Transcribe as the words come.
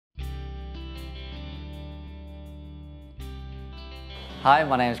Hi,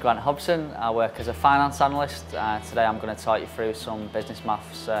 my name is Grant Hobson. I work as a finance analyst. Today I'm going to talk you through some business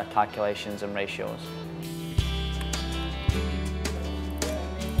maths calculations and ratios.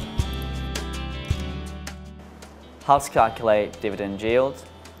 How to calculate dividend yield.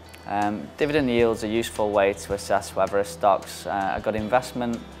 Dividend yield is a useful way to assess whether a stock's a good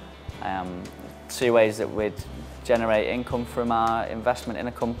investment. Two ways that we'd generate income from our investment in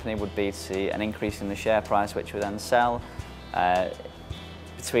a company would be to see an increase in the share price, which we then sell.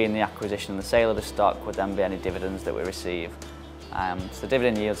 Between the acquisition and the sale of the stock would then be any dividends that we receive. So the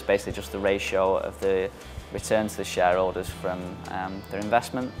dividend yield is basically just the ratio of the return to the shareholders from their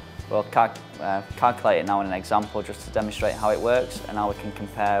investment. We'll calculate it now in an example just to demonstrate how it works and how we can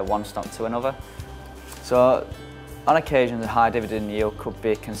compare one stock to another. So on occasion, the high dividend yield could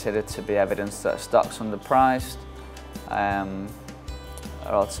be considered to be evidence that a stock's underpriced, or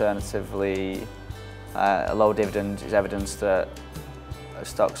alternatively a low dividend is evidence that a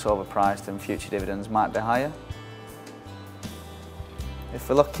stock's overpriced and future dividends might be higher. If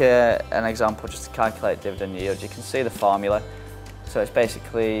we look at an example just to calculate dividend yield, you can see the formula. So it's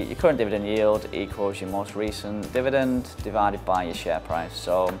basically your current dividend yield equals your most recent dividend divided by your share price.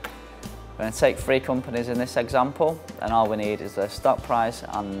 So we're going to take three companies in this example, and all we need is the stock price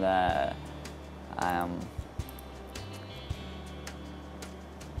and the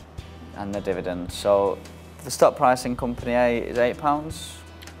dividend. So the stock price in company A is £8.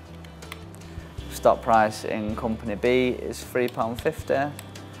 Stock price in company B is £3.50.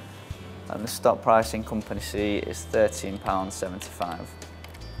 And the stock price in company C is £13.75.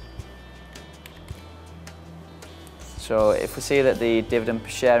 So if we see that the dividend per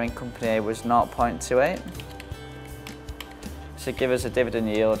share in company A was 0.28, this would give us a dividend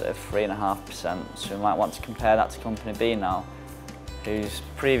yield of 3.5%. So we might want to compare that to company B now, whose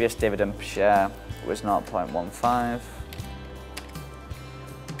previous dividend per share was 0.15.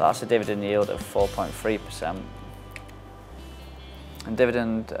 That's a dividend yield of 4.3%. And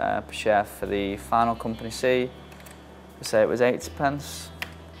dividend per share for the final company C, we say it was 80p,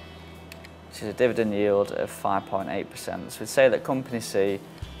 which is a dividend yield of 5.8%. So we'd say that company C,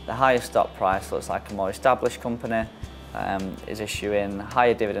 the higher stock price, looks like a more established company, is issuing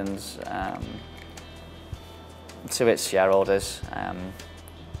higher dividends to its shareholders,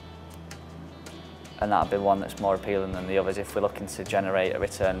 and that'll be one that's more appealing than the others if we're looking to generate a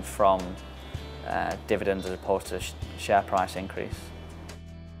return from dividends as opposed to share price increase.